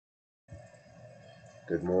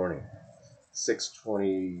Good morning.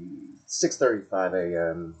 6:35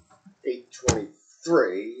 a.m.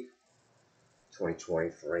 8:23.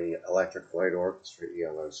 2023 Electric Light Orchestra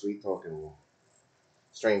ELO Sweet Talking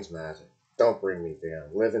Strange Magic. Don't bring me down.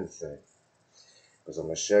 Living thing. Because I'm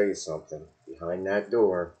going to show you something behind that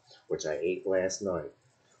door, which I ate last night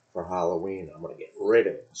for Halloween. I'm going to get rid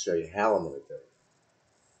of it and show you how I'm going to do it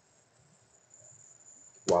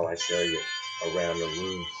while I show you around the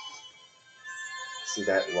room. See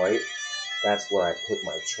that light? That's where I put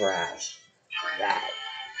my trash. That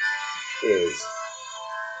is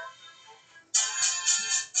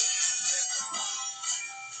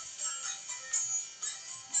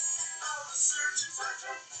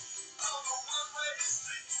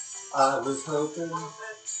I was hoping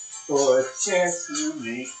for a chance to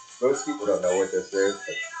meet. Most people don't know what this is,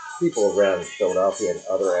 but people around Philadelphia and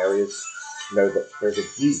other areas know that there's a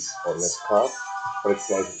geese on this cup, but it's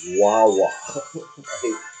like Wawa,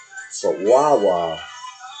 right? But Wawa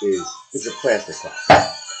is a plastic cup.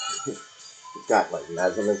 It's got like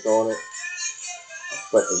measurements on it,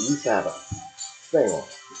 but it used to have a thing on it.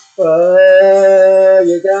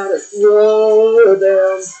 You gotta slow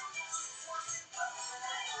down,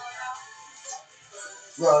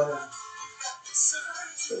 running.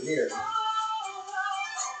 So here,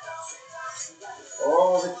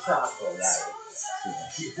 all the chocolate out of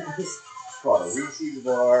it. It's called a Reese's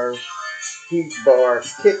bar, Peach bar,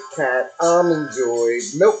 Kit Kat, Almond Joy,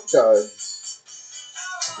 Milk Duds.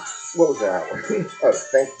 What was that one? Oh,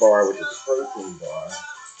 Think Bar, which is a protein bar.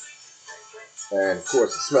 And of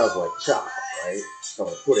course, it smells like chocolate, right? So I'm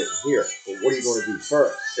going to put it in here. But what are you going to do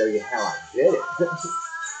first? Show you how I did it.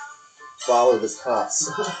 Follow the cup.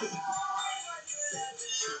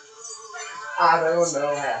 I don't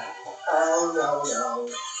know how. Oh, no.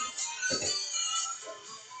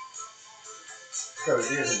 So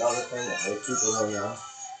here's another thing that most people don't know.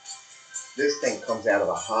 This thing comes out of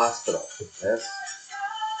a hospital. This,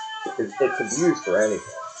 it can be used for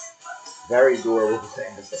anything. Very durable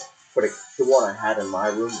thing. But the one I had in my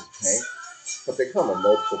room is pink. But they come in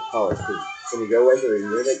multiple colors too. When you go into the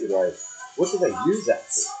unit, you're like, what do they use that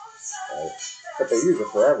for? Right? But they use it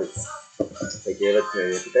for everything. They give it to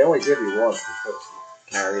you, but they only give you one. You're supposed to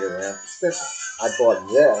carry it around. It's different. I bought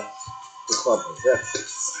this for something different.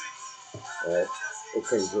 Right? It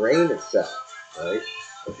can drain itself. Right?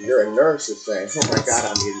 If you're a nurse, you're saying, oh my God, I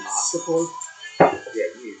need an octopus. Yeah,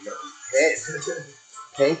 you need a nurse head.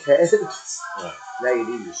 Pink head. Yeah. Now you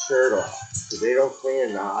need your shirt off. Because they don't clean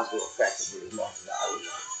in the hospital effectively as much as I would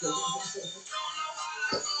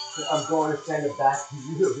like. I'm going to send it back to you.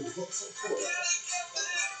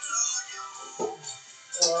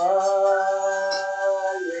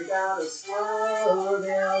 You gotta slow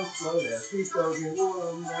down, slow down. Keep going,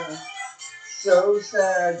 woman. So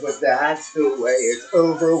sad, but that's the way. It's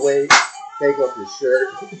overweight. Take off your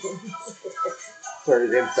shirt, turn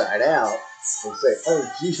it inside out, and say, "Oh,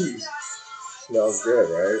 geez, smells good,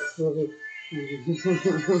 right?"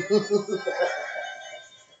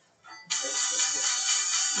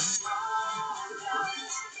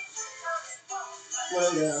 Slow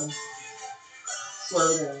down, slow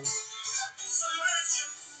down,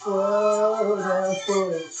 slow down, slow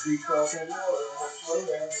down. Sweet talking water, slow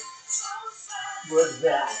down. But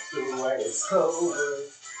that's the way it's over.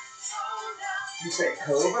 You say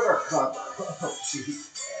COVID or cover? Oh, jeez,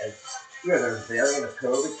 man. You know, there's a variant of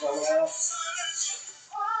COVID coming out.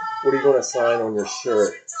 What are you going to sign on your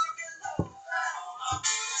shirt?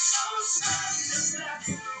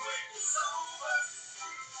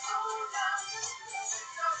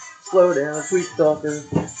 Slow down, sweet talker.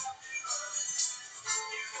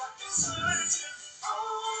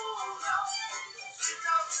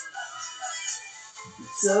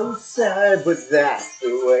 So sad, but that's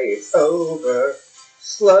the way it's over.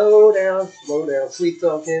 Slow down, sweet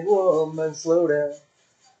talking woman, slow down.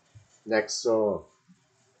 Next song,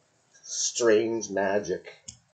 Strange Magic.